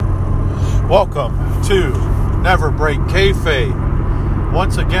Welcome to Never Break Kayfabe.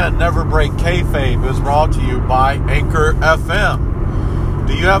 Once again, Never Break Kayfabe is brought to you by Anchor FM.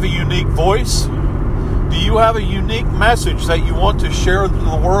 Do you have a unique voice? Do you have a unique message that you want to share with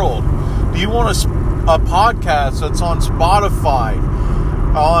the world? Do you want a podcast that's on Spotify,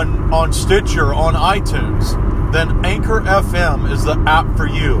 on Stitcher, on iTunes? Then Anchor FM is the app for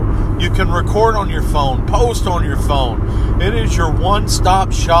you. You can record on your phone, post on your phone. It is your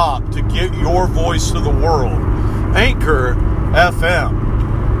one-stop shop to get your voice to the world. Anchor FM.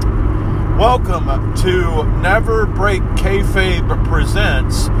 Welcome to Never Break Kayfabe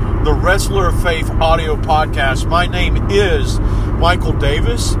presents the Wrestler of Faith audio podcast. My name is Michael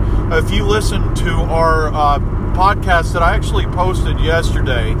Davis. If you listen to our podcast that I actually posted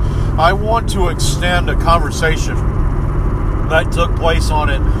yesterday, I want to extend a conversation that took place on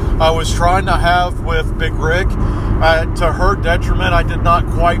it. I was trying to have with Big Rick. To her detriment, I did not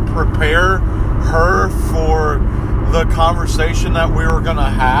quite prepare her for the conversation that we were going to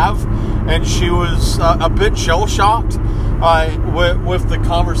have, and she was a bit shell-shocked with the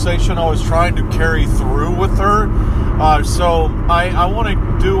conversation I was trying to carry through with her. So I want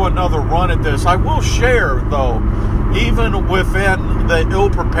to do another run at this. I will share, though, even within the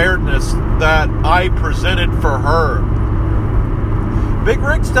ill-preparedness that I presented for her, Big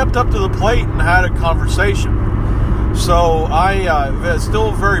Rick stepped up to the plate and had a conversation. So I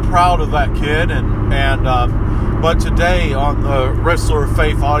still very proud of that kid. But today on the Wrestler of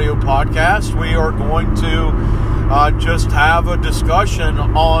Faith audio podcast, we are going to just have a discussion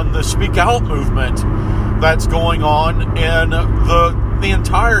on the Speak Out movement that's going on in the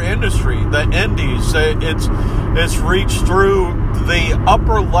entire industry, the indies. It's reached through the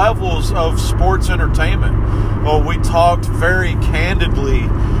upper levels of sports entertainment. Well, we talked very candidly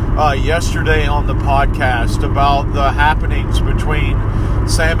yesterday on the podcast about the happenings between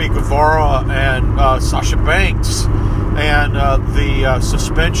Sammy Guevara and Sasha Banks, and the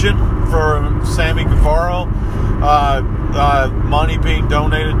suspension for Sammy Guevara, money being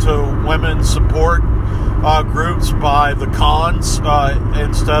donated to women's support groups by the cons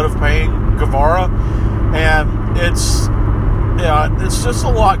instead of paying Guevara, and it's just a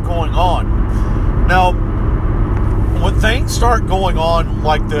lot going on. Now, when things start going on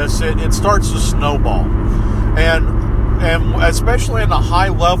like this, it starts to snowball, and especially in the high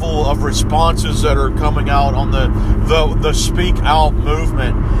level of responses that are coming out on the Speak Out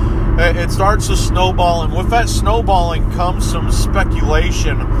movement, it starts to snowball, and with that snowballing comes some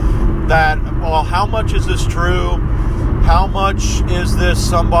speculation that, well, how much is this true? How much is this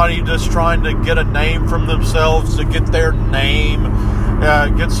somebody just trying to get a name from themselves, to get their name,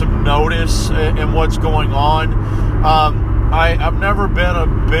 get some notice in what's going on? I've never been a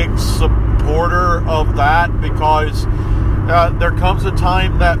big supporter of that, because there comes a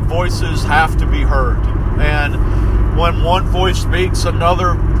time that voices have to be heard. And when one voice speaks,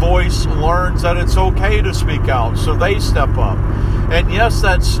 another voice learns that it's okay to speak out, so they step up. And yes,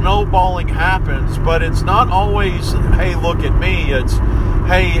 that snowballing happens, but it's not always, hey, look at me. It's,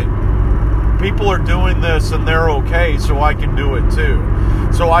 hey, people are doing this and they're okay, so I can do it too.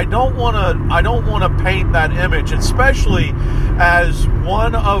 So I don't want to paint that image, especially as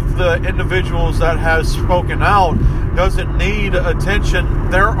one of the individuals that has spoken out doesn't need attention.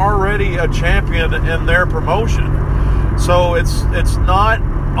 They're already a champion in their promotion. So it's not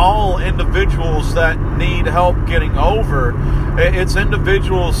all individuals that need help getting over. It's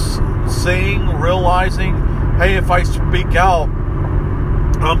individuals seeing, realizing, hey, if I speak out,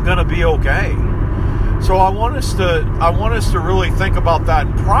 I'm going to be okay. So I want us to really think about that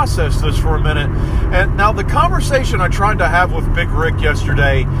and process this for a minute. And now, the conversation I tried to have with Big Rick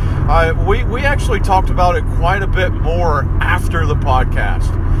yesterday, we actually talked about it quite a bit more after the podcast.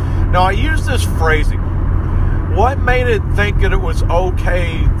 Now, I used this phrasing. What made it think that it was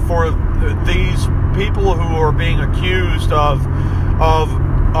okay for these people who are being accused of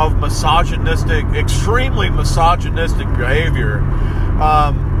misogynistic, extremely misogynistic behavior?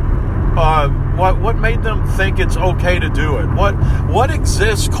 What made them think it's okay to do it? What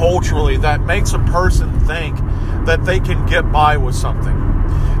exists culturally that makes a person think that they can get by with something?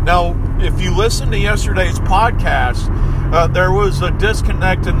 Now, if you listen to yesterday's podcast, there was a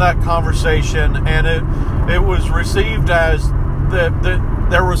disconnect in that conversation, and it was received as that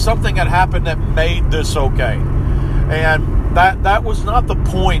there was something that happened that made this okay. And that was not the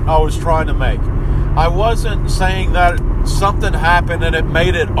point I was trying to make. I wasn't saying that something happened and it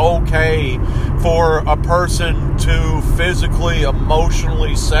made it okay for a person to physically,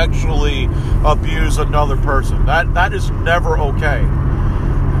 emotionally, sexually abuse another person. That is never okay.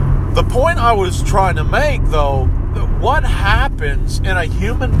 The point I was trying to make, though, what happens in a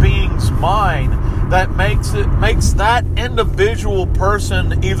human being's mind that makes that individual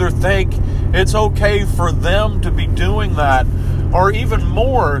person either think it's okay for them to be doing that, or even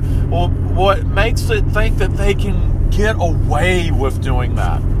more, what makes it think that they can get away with doing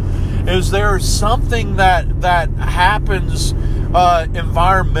that? Is there something that happens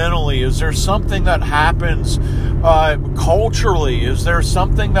environmentally? Is there something that happens culturally? Is there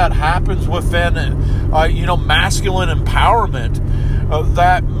something that happens within masculine empowerment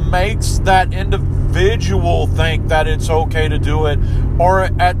that makes that individual think that it's okay to do it, or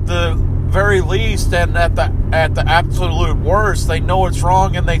at the very least, and at the absolute worst, they know it's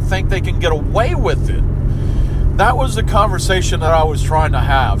wrong and they think they can get away with it? That was the conversation that I was trying to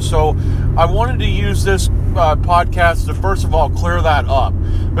have. So I wanted to use this podcast to first of all clear that up,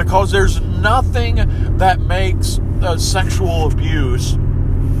 because there's nothing that makes sexual abuse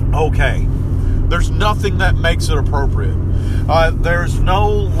okay. There's nothing that makes it appropriate. There's no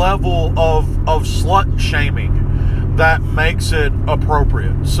level of slut shaming that makes it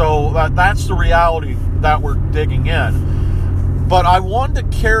appropriate. So that's the reality that we're digging in. But I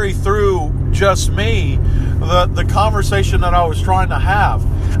wanted to carry through just me the conversation that I was trying to have.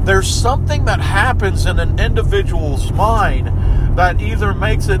 There's something that happens in an individual's mind that either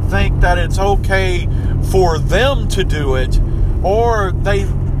makes it think that it's okay for them to do it, or they,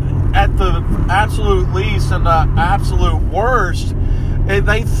 at the absolute least and the absolute worst,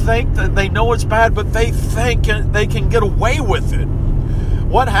 they think that they know it's bad, but they think they can get away with it.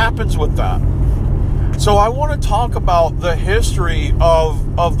 What happens with that? So I want to talk about the history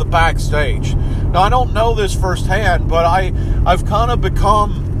of the backstage. Now, I don't know this firsthand, but I've kind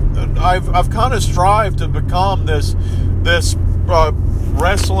of strived to become this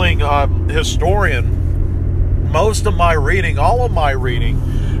wrestling historian. Most of my reading, all of my reading,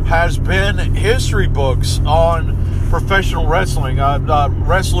 has been history books on professional wrestling,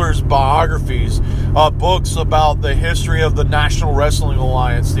 wrestlers' biographies, books about the history of the National Wrestling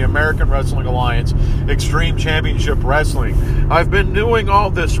Alliance, the American Wrestling Alliance, Extreme Championship Wrestling. I've been doing all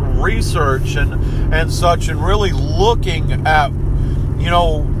this research and such, and really looking at,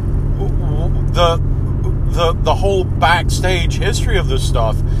 the whole backstage history of this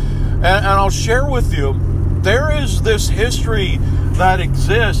stuff. And I'll share with you, there is this history that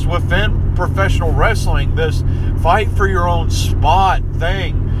exists within professional wrestling, this fight for your own spot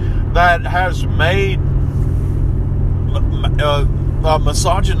thing that has made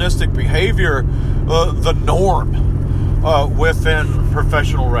misogynistic behavior the norm within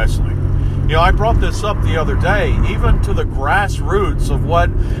professional wrestling. I brought this up the other day. Even to the grassroots of what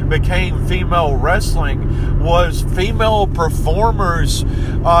became female wrestling was female performers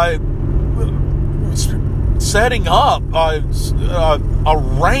setting up,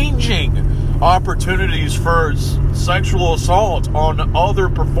 arranging opportunities for sexual assault on other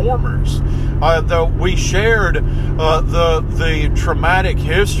performers. We shared the traumatic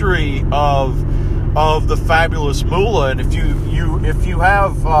history of the Fabulous Moolah, and if you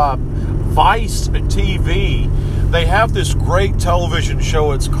have Vice TV, they have this great television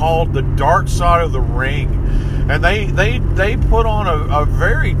show. It's called The Dark Side of the Ring. And they put on a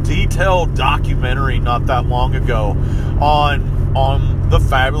very detailed documentary not that long ago on the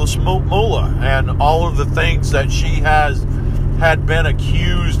Fabulous Moolah and all of the things that she had been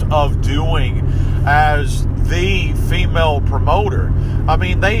accused of doing as the female promoter. I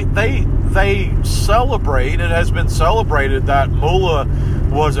mean, they celebrate, it has been celebrated that Moolah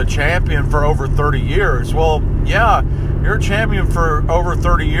was a champion for over 30 years. Well, yeah, you're a champion for over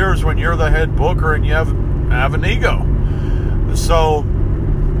 30 years when you're the head booker and you have an ego. So,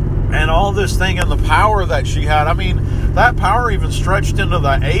 and all this thing and the power that she had, I mean, that power even stretched into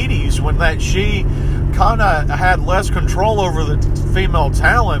the 80s when that she kind of had less control over the female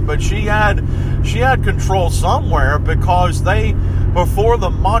talent, but she had control somewhere, because before the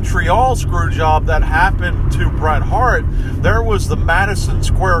Montreal screw job that happened to Bret Hart, there was the Madison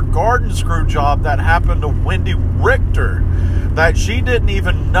Square Garden screw job that happened to Wendy Richter, that she didn't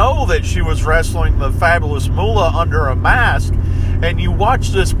even know that she was wrestling the Fabulous Moolah under a mask. And you watch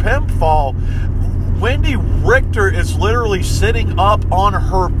this pinfall, Wendy Richter is literally sitting up on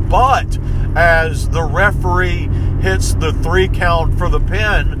her butt as the referee hits the 3 count for the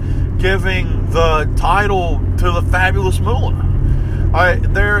pin, giving the title to the Fabulous Moolah.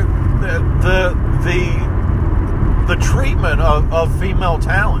 The treatment of female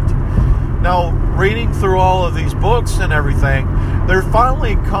talent. Now, reading through all of these books and everything, there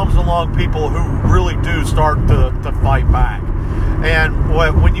finally comes along people who really do start to fight back. And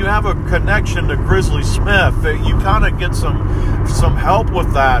when you have a connection to Grizzly Smith, you kind of get some help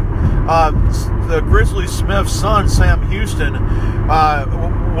with that. The Grizzly Smith's son, Sam Houston,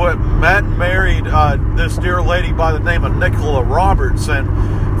 met and married this dear lady by the name of Nicola Roberts. And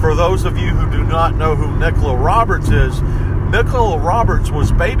for those of you who do not know who Nicola Roberts is, Nicola Roberts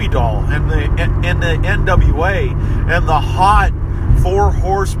was Baby Doll in the NWA and the hot Four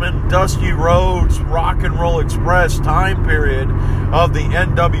Horsemen, Dusty Rhodes, Rock and Roll Express time period of the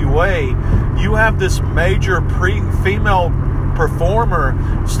NWA. You have this major female performer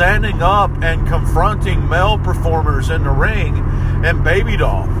standing up and confronting male performers in the ring and Baby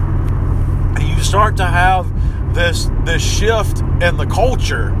Doll. And you start to have this shift in the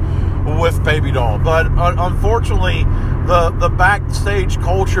culture with Baby Doll. But unfortunately, the backstage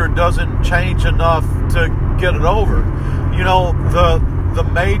culture doesn't change enough to get it over. You know, the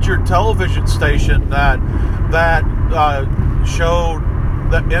major television station that showed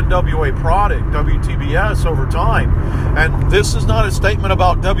the NWA product, WTBS, over time. And this is not a statement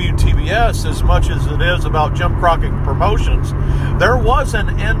about WTBS as much as it is about Jim Crockett Promotions. There was an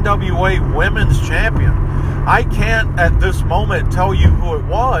NWA women's champion. I can't at this moment tell you who it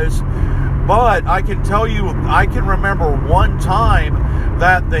was, but I can tell you, I can remember one time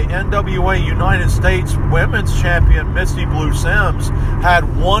that the NWA United States Women's Champion, Misty Blue Sims, had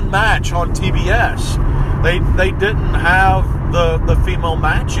one match on TBS. They didn't have the female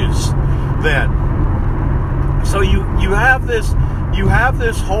matches then. So you have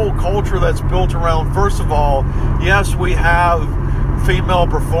this whole culture that's built around, first of all, yes, we have female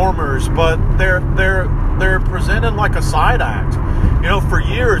performers, but they're presented like a side act. You know, for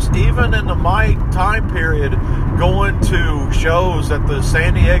years, even in my time period, going to shows at the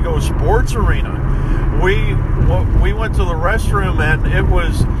San Diego Sports Arena, we went to the restroom and it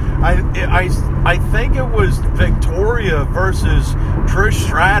was, I think it was Victoria versus Trish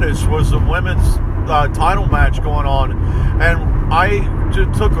Stratus was the women's title match going on, and I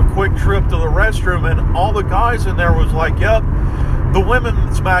just took a quick trip to the restroom, and all the guys in there was like, "Yep, the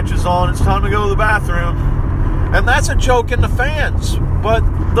women's match is on. It's time to go to the bathroom." And that's a joke in the fans, but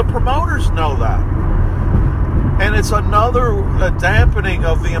the promoters know that. And it's another dampening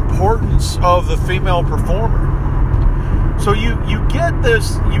of the importance of the female performer. So you get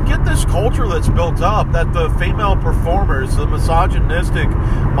this culture that's built up that the female performers, the misogynistic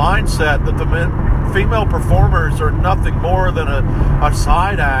mindset that the female performers are nothing more than a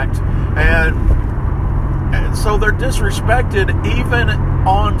side act, and so they're disrespected even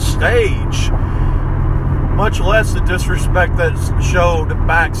on stage, much less the disrespect that's showed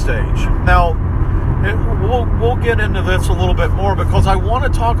backstage. Now, we'll get into this a little bit more because I want to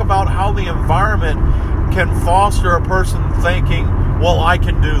talk about how the environment can foster a person thinking, well, I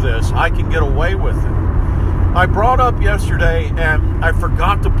can do this, I can get away with it. I brought up yesterday, and I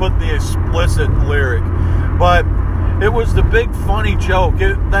forgot to put the explicit lyric, but it was the big funny joke.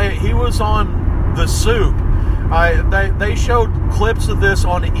 He was on The Soup. They showed clips of this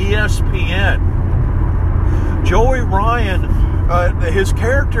on ESPN. Joey Ryan, his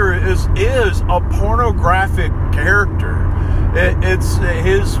character is a pornographic character.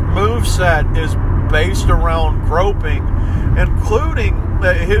 His moveset is based around groping, including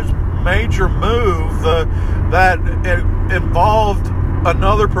his major move that involved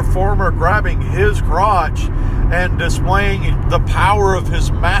another performer grabbing his crotch and displaying the power of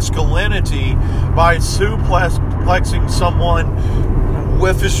his masculinity by suplexing someone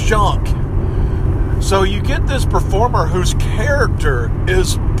with his junk. So you get this performer whose character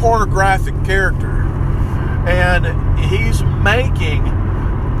is pornographic character, and he's making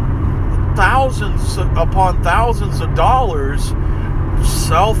thousands upon thousands of dollars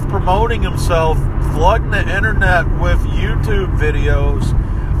self-promoting himself, flooding the internet with YouTube videos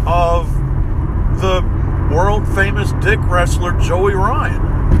of the world-famous dick wrestler Joey Ryan.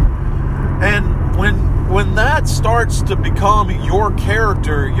 And when that starts to become your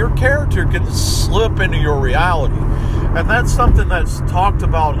character can slip into your reality. And that's something that's talked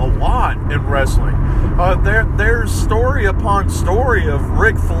about a lot in wrestling. There's story upon story of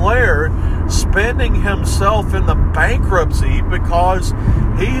Ric Flair spending himself in the bankruptcy because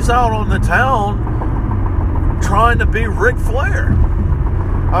he's out on the town trying to be Ric Flair.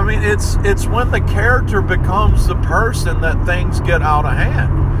 I mean, it's when the character becomes the person that things get out of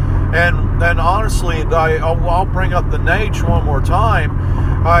hand. And honestly, I'll bring up the Nate one more time.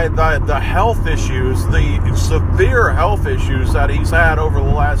 The health issues, the severe health issues that he's had over the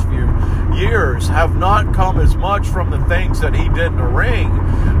last few years have not come as much from the things that he did in the ring,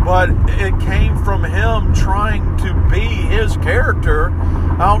 but it came from him trying to be his character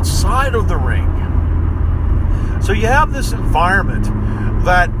outside of the ring. So you have this environment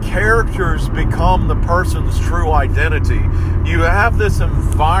that characters become the person's true identity. You have this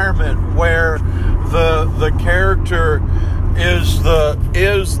environment where the character is the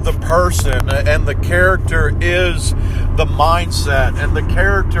person, and the character is the mindset, and the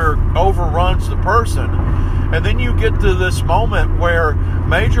character overruns the person. And then you get to this moment where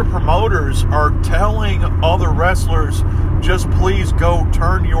major promoters are telling other wrestlers, just please go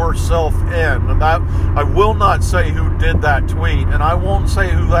turn yourself in. And that, I will not say who did that tweet, and I won't say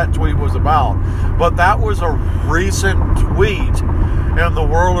who that tweet was about, but that was a recent tweet in the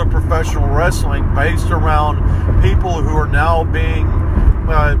world of professional wrestling based around people who are now being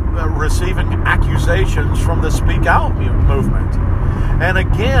receiving accusations from the Speak Out movement. And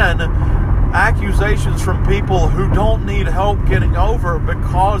again, accusations from people who don't need help getting over,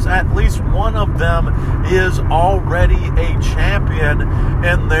 because at least one of them is already a champion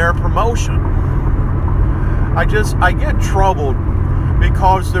in their promotion. I get troubled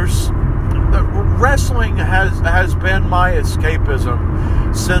because wrestling has been my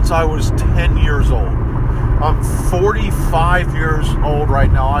escapism since I was 10 years old. I'm 45 years old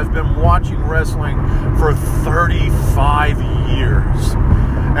right now. I've been watching wrestling for 35 years.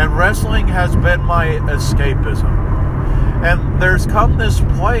 And wrestling has been my escapism. And there's come this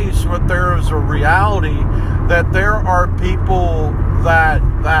place where there is a reality that there are people that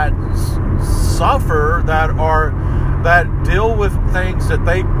suffer, that deal with things that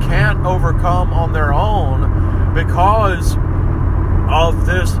they can't overcome on their own because of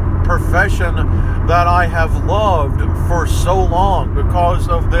this profession that I have loved for so long, because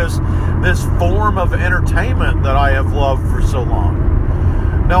of this form of entertainment that I have loved for so long.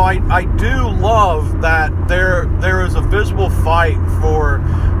 Now, I do love that there is a visible fight for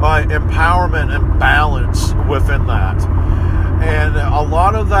empowerment and balance within that. And a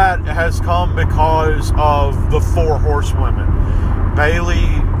lot of that has come because of the four horsewomen: Bayley,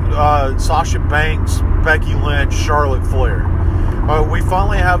 Sasha Banks, Becky Lynch, Charlotte Flair. We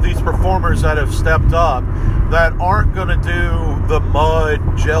finally have these performers that have stepped up that aren't going to do the mud,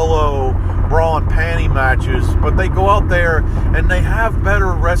 jello, bra and panty matches, but they go out there and they have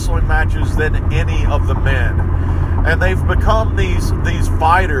better wrestling matches than any of the men. And they've become these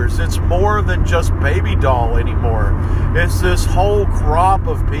fighters. It's more than just Baby Doll anymore. It's this whole crop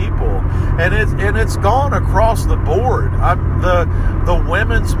of people, and it's gone across the board. The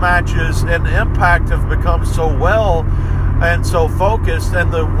women's matches and Impact have become so well and so focused,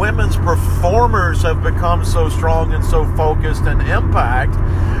 and the women's performers have become so strong and so focused in Impact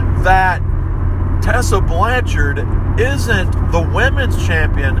that Tessa Blanchard isn't the women's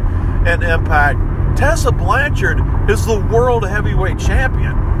champion in Impact. Tessa Blanchard is the world heavyweight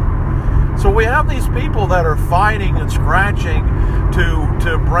champion. So we have these people that are fighting and scratching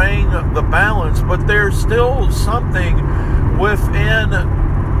to bring the balance, but there's still something within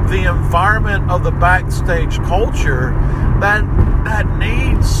the environment of the backstage culture that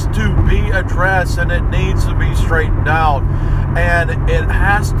needs to be addressed, and it needs to be straightened out, and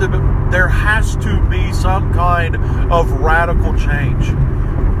there has to be some kind of radical change.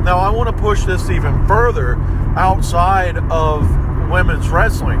 Now, I want to push this even further outside of women's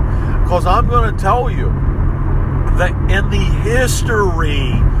wrestling, because I'm going to tell you that in the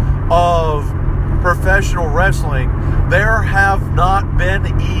history of professional wrestling, there have not been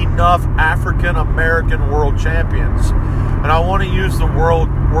enough African American world champions. And I want to use the world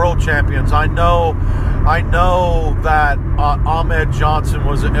champions. I know that Ahmed Johnson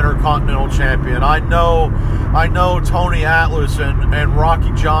was an Intercontinental Champion. I know Tony Atlas and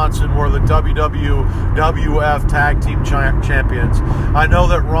Rocky Johnson were the WWF Tag Team Champions. I know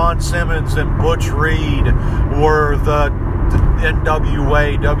that Ron Simmons and Butch Reed were the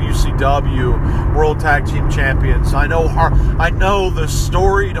NWA, WCW World Tag Team Champions. I know the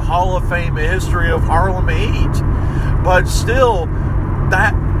storied Hall of Fame history of Harlem Heat. But still,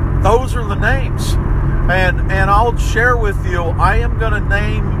 those are the names. And I'll share with you, I am going to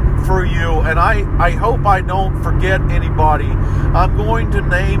name for you, and I hope I don't forget anybody. I'm going to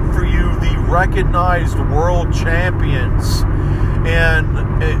name for you the recognized world champions in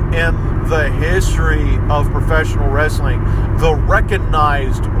the history of professional wrestling. The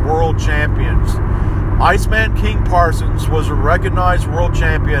recognized world champions. Iceman King Parsons was a recognized world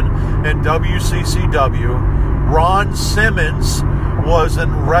champion in WCCW. Ron Simmons was a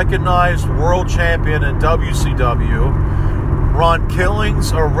recognized world champion in WCW. Ron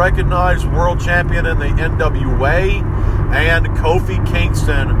Killings, a recognized world champion in the NWA. And Kofi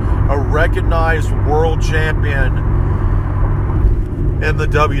Kingston, a recognized world champion in the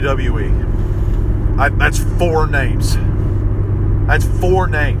WWE. That's four names.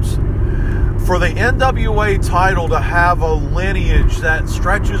 for the NWA title to have a lineage that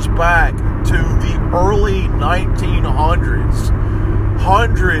stretches back to the early 1900s,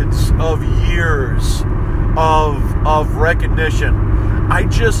 hundreds of years of recognition. I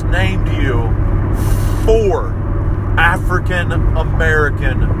just named you 4 African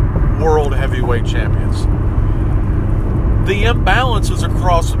American world heavyweight champions. The imbalance is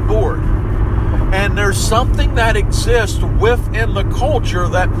across the board. And there's something that exists within the culture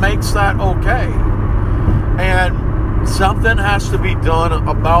that makes that okay. And something has to be done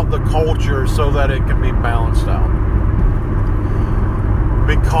about the culture so that it can be balanced out.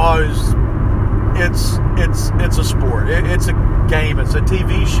 Because it's a sport. It's a game. It's a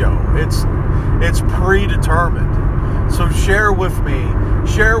TV show. It's predetermined. So share with me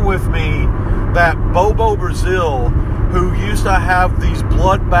that Bobo Brazil, who used to have these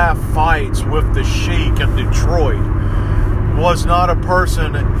bloodbath fights with the Sheik in Detroit, was not a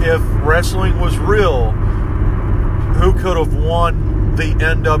person, if wrestling was real, who could have won the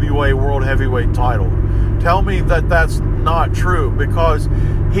NWA World Heavyweight title. Tell me that that's not true, because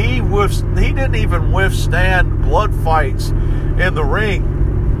he didn't even withstand blood fights in the ring.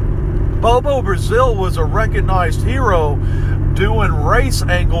 Bobo Brazil was a recognized hero doing race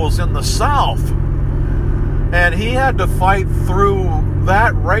angles in the South. And he had to fight through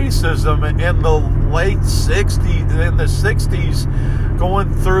that racism in the late 60s, in the 60s, going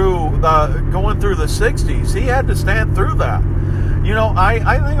through the 60s. He had to stand through that. You know,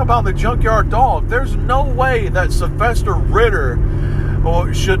 I think about the Junkyard Dog. There's no way that Sylvester Ritter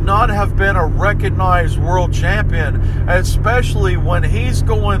should not have been a recognized world champion, especially when he's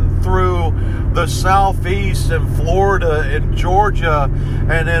going through the Southeast and Florida and Georgia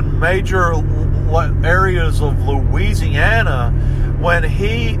and in major areas of Louisiana, when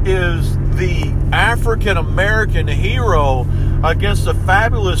he is the African American hero against the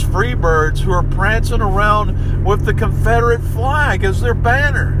fabulous Freebirds who are prancing around with the Confederate flag as their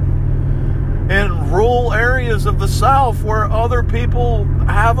banner in rural areas of the South where other people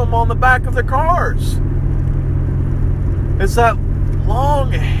have them on the back of their cars. It's that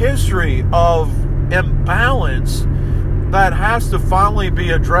long history of imbalance that has to finally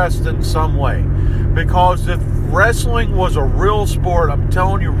be addressed in some way. Because if wrestling was a real sport, I'm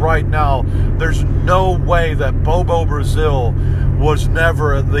telling you right now, there's no way that Bobo Brazil was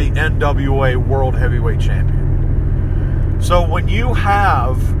never the NWA World Heavyweight Champion. So when you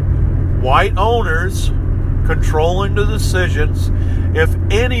have white owners controlling the decisions, if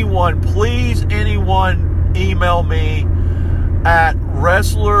anyone, please anyone, email me at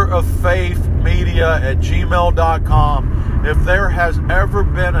wrestleroffaithmedia@gmail.com if there has ever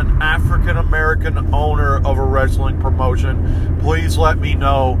been an African American owner of a wrestling promotion. Please let me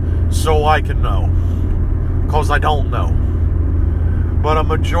know so I can know, because I don't know. But a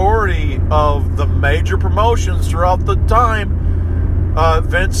majority of the major promotions throughout the time,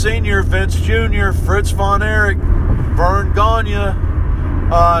 Vince Sr., Vince Jr., Fritz Von Erich, Vern Gagne,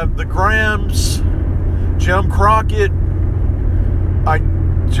 the Grahams, Jim Crockett, I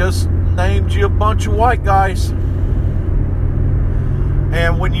just named you a bunch of white guys.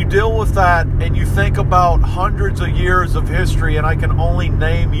 And when you deal with that and you think about hundreds of years of history, and I can only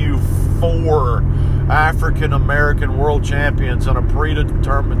name you 4 African American world champions in a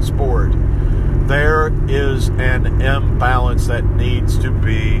predetermined sport, there is an imbalance that needs to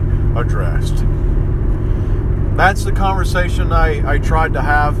be addressed. That's the conversation I tried to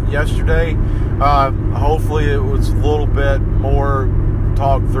have yesterday. Hopefully it was a little bit more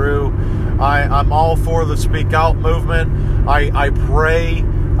talked through. I'm all for the Speak Out movement. I pray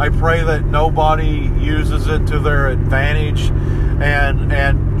that nobody uses it to their advantage and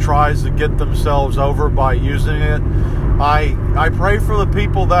tries to get themselves over by using it. I pray for the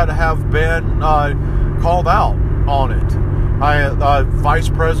people that have been called out on it. Vice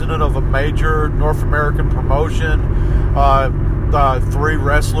president of a major North American promotion, 3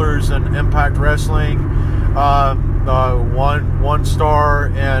 wrestlers in Impact Wrestling, one star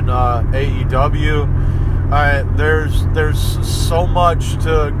in AEW. There's so much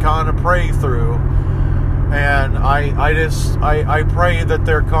to kind of pray through, and I pray that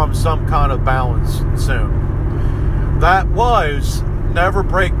there comes some kind of balance soon. That was Never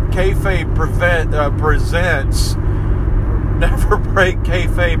Break Kayfabe presents Never Break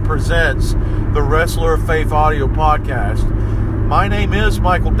Kayfabe presents the Wrestler of Faith audio podcast. My name is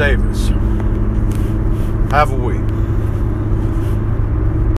Michael Davis. Have a week.